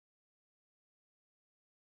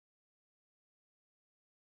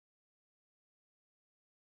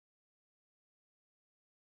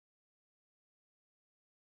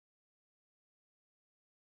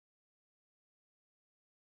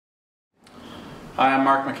Hi, I'm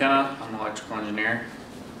Mark McKenna. I'm an electrical engineer.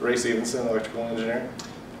 Ray Stevenson, electrical engineer.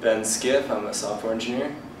 Ben Skiff, I'm a software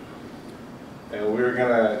engineer. And we're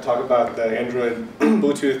going to talk about the Android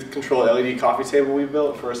Bluetooth control LED coffee table we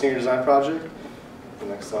built for our senior design project. The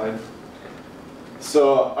next slide.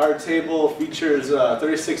 So our table features a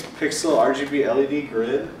 36 pixel RGB LED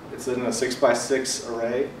grid. It's in a 6x6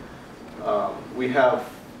 array. We have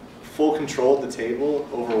full control of the table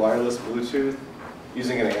over wireless Bluetooth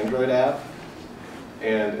using an Android app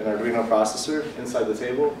and an Arduino processor inside the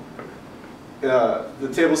table.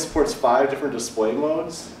 The table supports 5 different display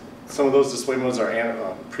modes. Some of those display modes are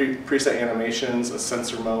preset animations, a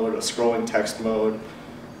sensor mode, a scrolling text mode,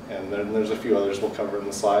 and then there's a few others we'll cover in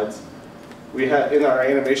the slides. We have, in our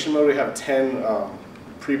animation mode, we have 10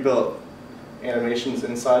 pre-built animations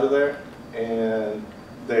inside of there, and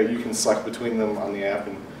there you can select between them on the app,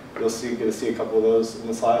 and you'll get to see a couple of those in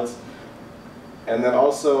the slides. And then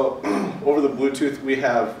also, over the Bluetooth, we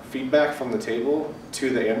have feedback from the table to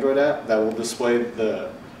the Android app that will display the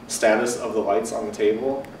status of the lights on the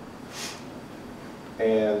table.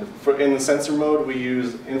 And in the sensor mode, we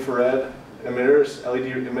use infrared emitters,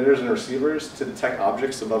 LED emitters and receivers to detect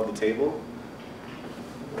objects above the table.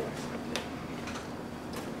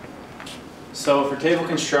 So for table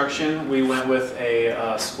construction, we went with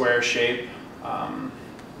a square shape.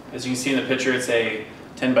 As you can see in the picture, it's a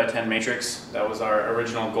 10 by 10 matrix. That was our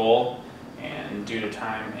original goal, and due to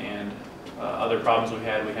time and other problems we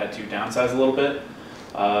had to downsize a little bit.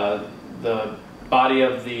 The body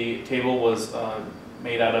of the table was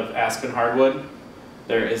made out of aspen hardwood.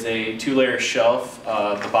 There is a 2-layer shelf.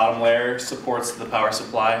 The bottom layer supports the power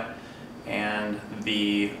supply and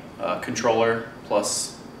the controller,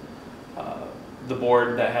 plus the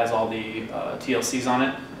board that has all the TLCs on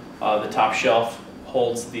it. The top shelf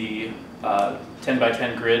holds the 10 by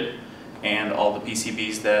 10 grid and all the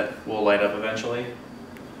PCBs that will light up eventually.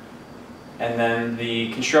 And then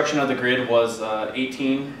the construction of the grid was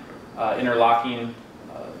 18 interlocking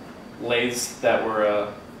lathes that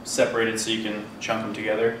were separated so you can chunk them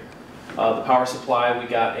together. The power supply, we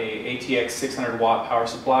got a ATX 600 watt power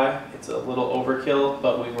supply. It's a little overkill,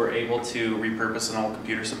 but we were able to repurpose an old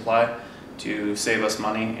computer supply to save us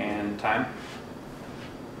money and time.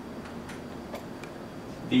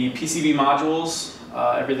 The PCB modules,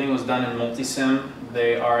 everything was done in multi-sim.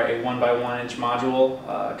 They are a 1x1 inch module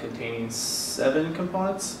containing 7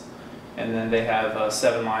 components, and then they have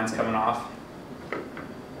 7 lines coming off.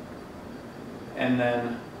 And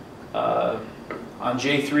then on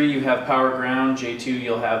J3 you have power ground, J2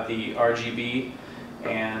 you'll have the RGB,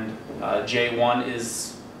 and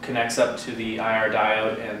J1 connects up to the IR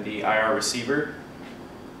diode and the IR receiver.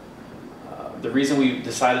 The reason we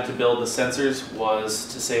decided to build the sensors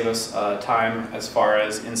was to save us time as far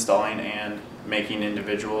as installing and making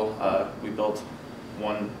individual. We built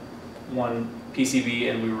one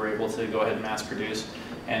PCB and we were able to go ahead and mass produce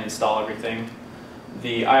and install everything.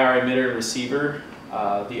 The IR emitter receiver,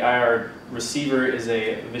 the IR receiver is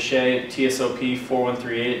a Vishay TSOP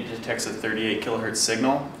 4138. It detects a 38 kilohertz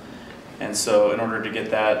signal, and so in order to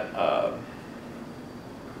get that,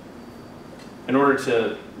 in order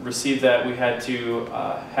to receive that, we had to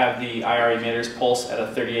have the IR emitters pulse at a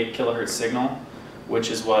 38 kilohertz signal, which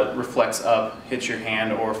is what reflects up, hits your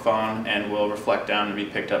hand or phone, and will reflect down and be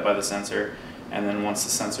picked up by the sensor. And then once the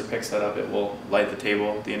sensor picks that up, it will light the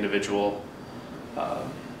table, the individual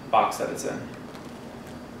box that it's in.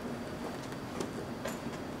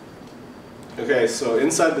 Okay, so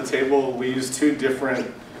inside the table we use the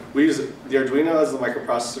Arduino as the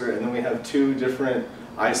microprocessor, and then we have 2 different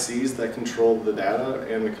ICs that control the data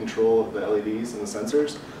and the control of the LEDs and the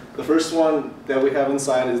sensors. The first one that we have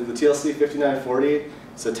inside is the TLC 5940.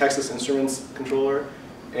 It's a Texas Instruments controller,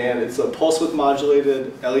 and it's a pulse width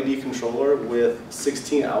modulated LED controller with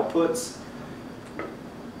 16 outputs.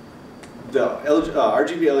 The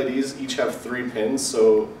RGB LEDs each have 3 pins,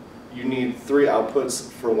 so you need 3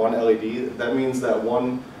 outputs for one LED. That means that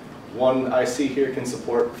one IC here can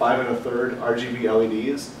support 5 1/3 RGB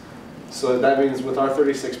LEDs. So that means with our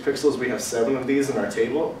 36 pixels, we have 7 of these in our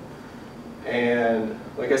table. And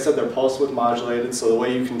like I said, they're pulse width modulated, so the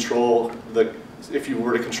way you control if you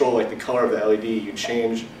were to control like the color of the LED, you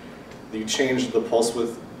change the pulse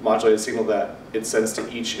width modulated signal that it sends to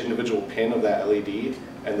each individual pin of that LED,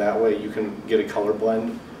 and that way you can get a color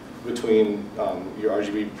blend between your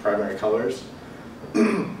RGB primary colors.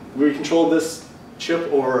 We control this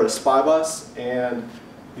chip over a SPI bus, and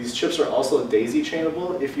these chips are also daisy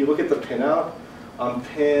chainable. If you look at the pinout, on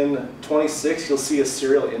pin 26 you'll see a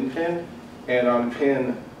serial in pin, and on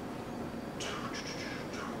pin,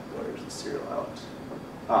 where's the serial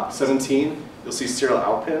out? 17, you'll see serial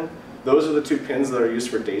out pin. those are the two pins that are used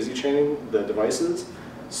for daisy chaining the devices.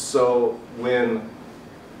 So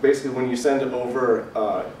basically when you send over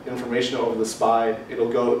information over the SPI,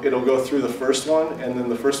 it'll go through the first one, and then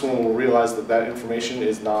the first one will realize that that information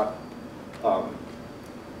is not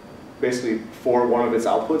basically for one of its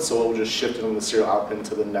outputs, so it will just shift it on the serial output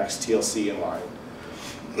to the next TLC in line.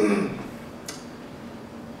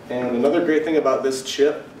 And another great thing about this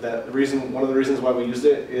chip, one of the reasons why we used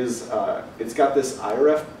it is it's got this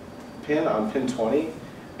IRF pin on pin 20,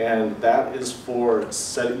 and that is for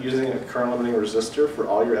using a current limiting resistor for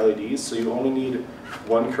all your LEDs. So you only need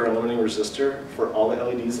one current limiting resistor for all the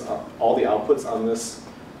LEDs, all the outputs on this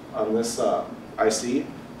IC.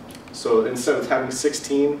 So instead of having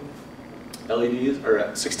 16 LEDs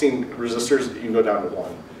or 16 resistors, you can go down to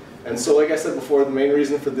one. And so, like I said before, the main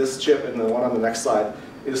reason for this chip and the one on the next slide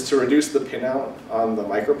is to reduce the pinout on the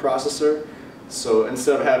microprocessor. So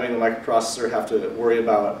instead of having the microprocessor have to worry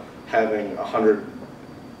about having 100,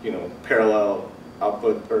 parallel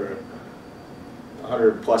output or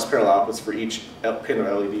 100 plus parallel outputs for each pin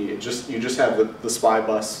or LED, you just have the SPI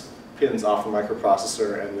bus pins off the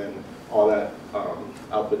microprocessor, and then all that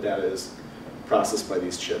output data is processed by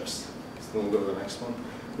these chips. So then we'll go to the next one.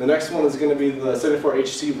 The next one is going to be the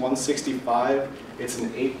 74HC165. It's an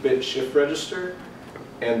 8-bit shift register,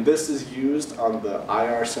 and this is used on the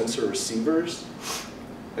IR sensor receivers.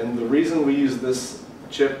 And the reason we use this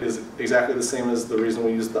chip is exactly the same as the reason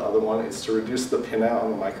we use the other one. It's to reduce the pinout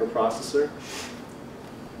on the microprocessor.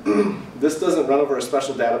 This doesn't run over a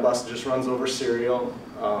special data bus, it just runs over serial.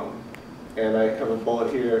 And I have a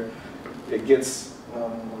bullet here. It gets,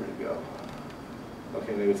 where'd it go?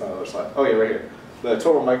 Okay, maybe it's on the other slide. Oh yeah, right here. The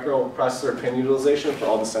total microprocessor pin utilization for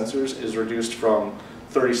all the sensors is reduced from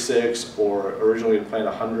 36, or originally planned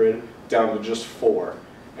 100, down to just 4.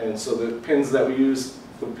 And so the pins that we use,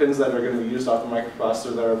 the pins that are going to be used off the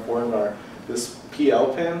microprocessor that are important are this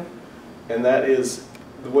PL pin, and that is,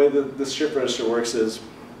 the way that this shift register works is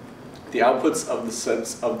the outputs of the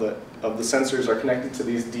sensors are connected to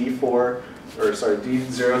these D0 through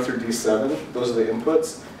D7. Those are the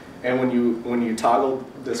inputs. And when you toggle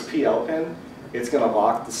this PL pin, it's going to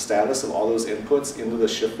lock the status of all those inputs into the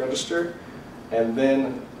shift register. And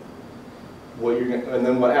then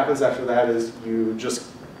what happens after that is you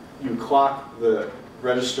clock the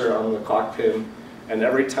register on the clock pin, and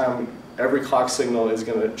every clock signal is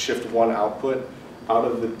going to shift one output out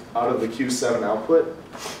of the Q7 output.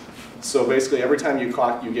 So basically every time you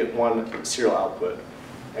clock, you get one serial output.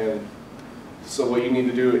 And so what you need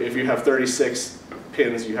to do, if you have 36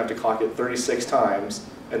 pins, you have to clock it 36 times,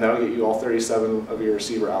 and that'll get you all 37 of your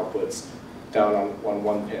receiver outputs down on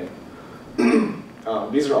one pin.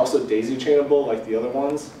 These are also daisy chainable like the other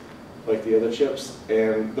ones, like the other chips.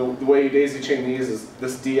 And the way you daisy chain these is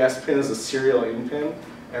this DS pin is a serial in pin,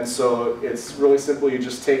 and so it's really simple. You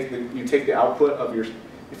just take the output of your,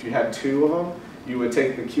 if you had 2 of them, you would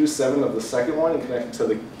take the Q7 of the second one and connect it to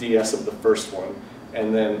the DS of the first one.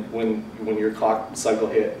 And then when your clock cycle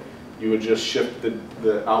hit, you would just shift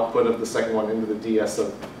the output of the second one into the DS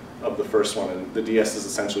of the first one, and the DS is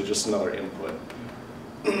essentially just another input.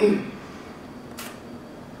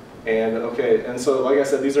 And so like I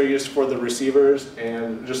said, these are used for the receivers.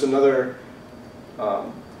 And just another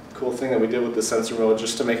cool thing that we did with the sensor mode,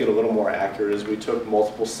 just to make it a little more accurate, is we took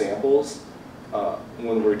multiple samples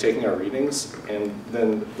when we were taking our readings, and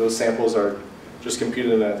then those samples are just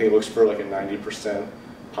computed, and I think it looks for like a 90%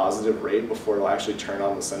 positive rate before it'll actually turn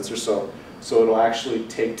on the sensor. So it'll actually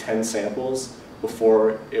take 10 samples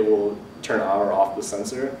before it will turn on or off the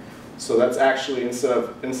sensor. So that's actually, instead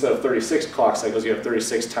of 36 clock cycles, you have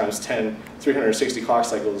 36 times 10, 360 clock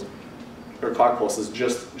cycles, or clock pulses,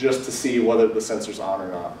 just to see whether the sensor's on or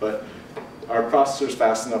not. But our processor's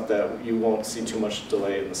fast enough that you won't see too much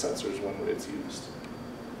delay in the sensors when it's used.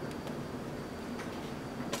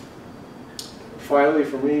 Finally,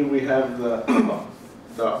 for me, we have the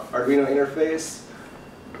Arduino interface,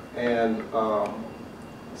 and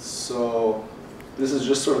so this is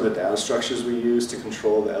just sort of the data structures we use to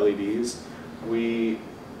control the LEDs.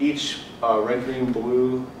 Each red, green,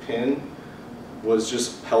 blue pin was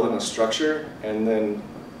just held in a structure, and then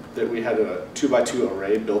we had a 2x2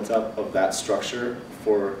 array built up of that structure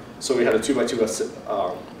so we had a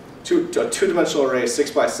 2x2 two-dimensional array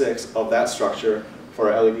 6x6 of that structure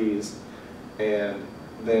for our LEDs. And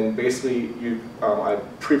then basically I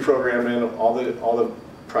pre-programmed in all the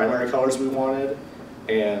primary colors we wanted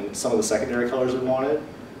and some of the secondary colors we wanted,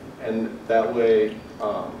 and that way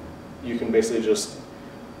you can basically just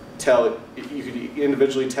you could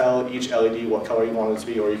individually tell each LED what color you want it to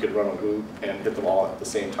be, or you could run a loop and hit them all at the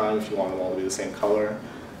same time if you want them all to be the same color.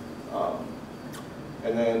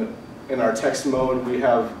 And then in our text mode, we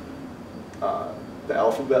have the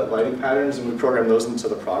alphabet lighting patterns, and we program those into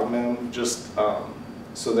the progmem. Just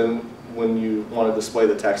so then, when you want to display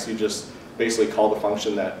the text, you just basically call the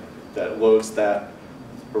function that loads that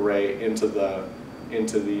array into the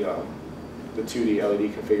 2D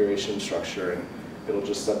LED configuration structure, and it'll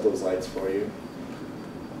just set those lights for you.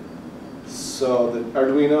 So the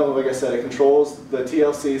Arduino, like I said, it controls the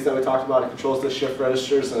TLCs that we talked about. It controls the shift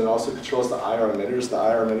registers, and it also controls the IR emitters. The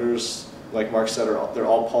IR emitters, like Mark said, they're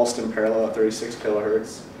all pulsed in parallel at 36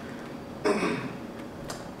 kilohertz.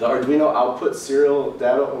 The Arduino outputs serial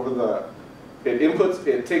data over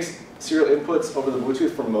it takes serial inputs over the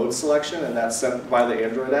Bluetooth for mode selection, and that's sent by the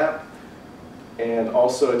Android app. And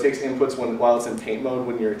also it takes inputs while it's in paint mode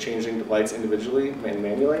when you're changing the lights individually and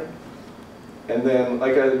manually. And then,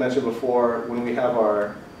 like I mentioned before, when we have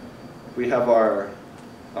our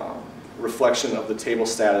reflection of the table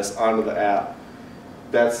status onto the app,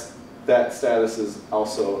 that status is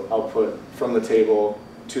also output from the table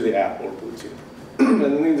to the app or Bluetooth. And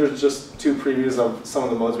then there's just two previews of some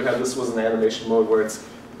of the modes we have. This was an animation mode where it's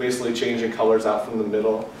basically changing colors out from the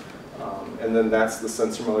middle. And then that's the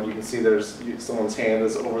sensor mode. You can see someone's hand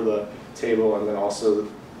is over the table, and then also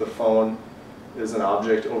the phone is an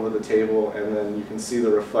object over the table, and then you can see the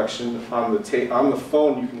reflection on the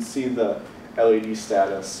phone. You can see the LED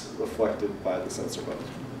status reflected by the sensor mode.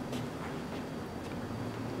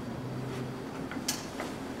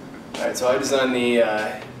 All right, so I designed the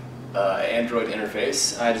Android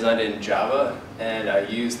interface. I designed it in Java, and I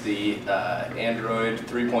used the Android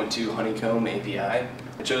 3.2 Honeycomb API.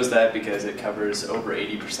 I chose that because it covers over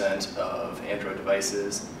 80% of Android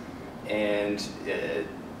devices, and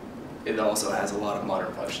it also has a lot of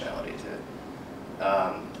modern functionality to it.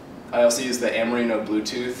 I also use the Amarino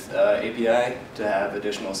Bluetooth API to have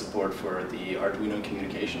additional support for the Arduino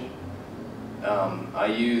communication. I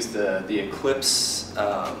use the Eclipse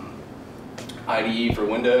IDE for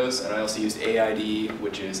Windows, and I also used AIDE,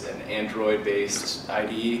 which is an Android-based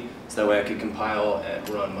IDE, so that way I could compile and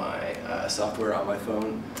run my software on my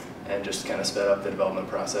phone and just kind of sped up the development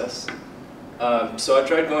process. So I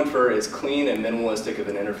tried going for as clean and minimalistic of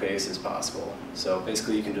an interface as possible. So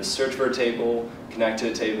basically you can just search for a table, connect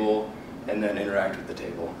to a table, and then interact with the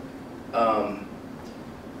table.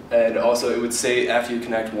 And also it would say, after you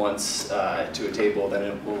connect once to a table, then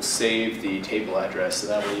it will save the table address, so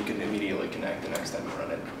that way you can immediately connect the next time you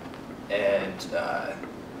run it. And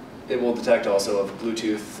it will detect also if a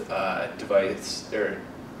Bluetooth device, or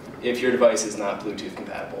if your device is not Bluetooth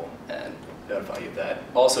compatible, and notify you of that.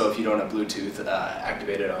 Also, if you don't have Bluetooth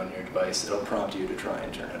activated on your device, it'll prompt you to try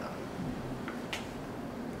and turn it on.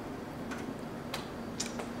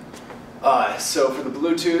 So for the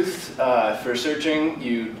Bluetooth, for searching,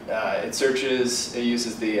 it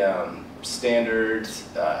uses the standard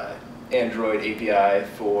Android API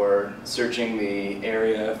for searching the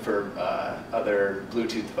area for other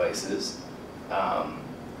Bluetooth devices.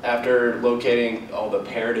 After locating all the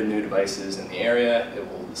paired and new devices in the area, it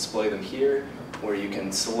will display them here, where you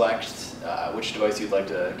can select which device you'd like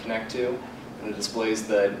to connect to, and it displays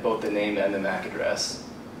both the name and the MAC address.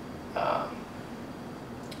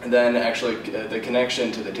 And then actually the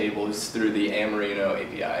connection to the table is through the Amarino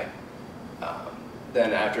API.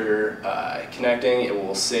 Then after connecting, it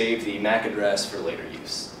will save the MAC address for later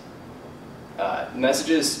use.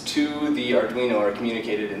 Messages to the Arduino are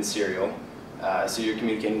communicated in serial. So you're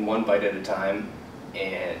communicating 1 byte at a time,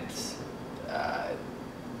 and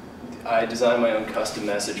I designed my own custom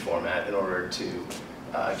message format in order to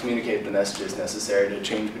communicate the messages necessary to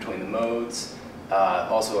change between the modes.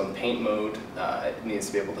 Also in paint mode, it needs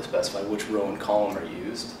to be able to specify which row and column are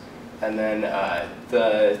used. And then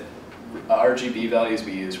the RGB values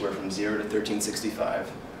we used were from 0 to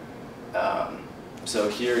 1365. So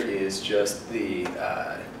here is just the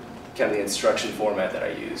kind of the instruction format that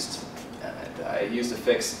I used. And I used a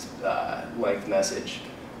fixed length message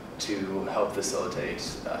to help facilitate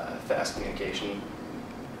fast communication.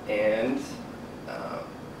 And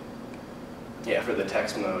yeah, for the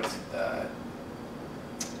text mode,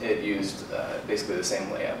 it used basically the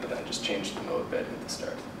same layout, but then just changed the mode bit at the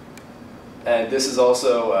start. And this is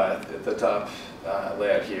also, the top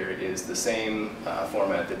layout here is the same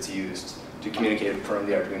format that's used to communicate from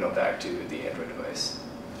the Arduino back to the Android device.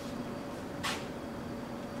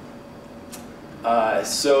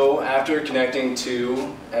 So after connecting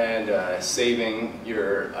to and saving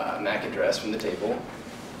your MAC address from the table,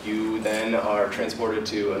 you then are transported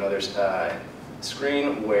to another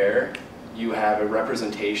screen where you have a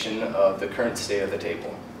representation of the current state of the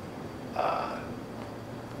table.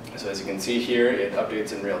 So as you can see here, it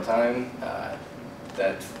updates in real time.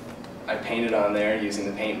 That I painted on there using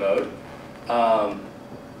the paint mode.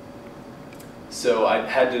 So I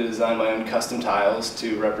had to design my own custom tiles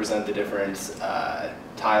to represent the different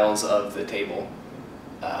tiles of the table.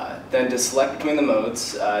 Then to select between the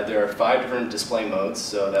modes, there are 5 different display modes,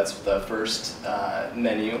 so that's the first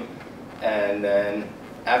menu. And then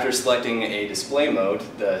after selecting a display mode,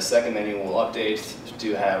 the second menu will update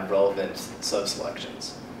to have relevant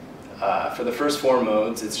sub-selections. For the first 4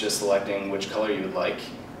 modes, it's just selecting which color you would like.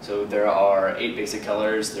 So there are 8 basic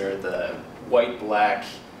colors. There are the white, black,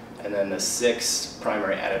 and then the 6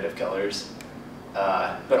 primary additive colors.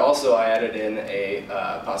 But also I added in a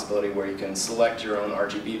possibility where you can select your own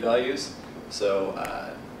RGB values. So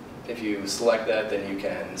if you select that, then you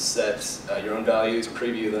can set your own values,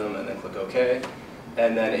 preview them, and then click OK.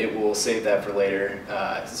 And then it will save that for later.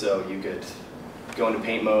 So you could go into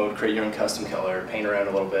paint mode, create your own custom color, paint around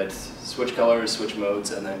a little bit, switch colors, switch modes,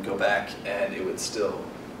 and then go back, and it would still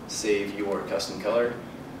save your custom color.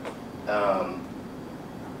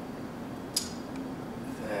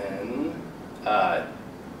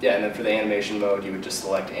 Yeah, and then for the animation mode, you would just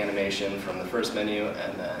select animation from the first menu,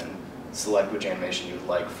 and then select which animation you would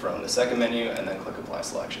like from the second menu, and then click Apply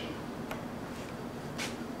Selection.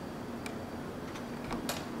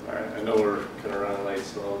 All right, I know we're kind of running late,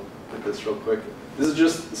 so I'll hit this real quick. This is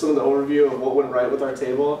just some of the overview of what went right with our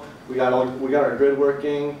table. We got our grid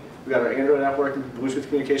working, we got our Android app working, Bluetooth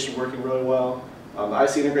communication working really well, the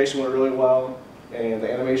IC integration went really well, and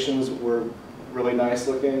the animations were really nice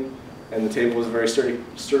looking, and the table was very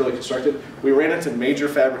sturdily constructed. We ran into major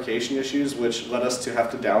fabrication issues, which led us to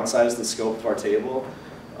have to downsize the scope of our table.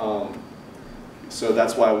 So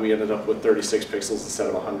that's why we ended up with 36 pixels instead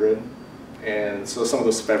of 100. And so some of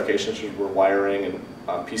those fabrication issues were wiring and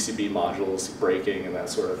PCB modules breaking and that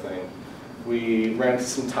sort of thing. We ran into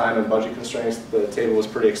some time and budget constraints. The table was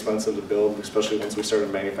pretty expensive to build, especially once we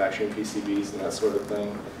started manufacturing PCBs and that sort of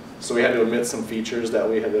thing. So we had to omit some features that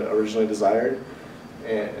we had originally desired,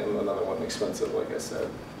 and another one expensive, like I said.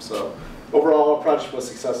 So overall, our project was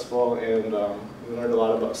successful, and we learned a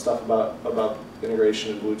lot about stuff about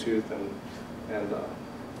integration and Bluetooth and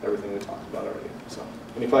everything we talked about already. So,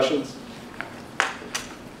 any questions?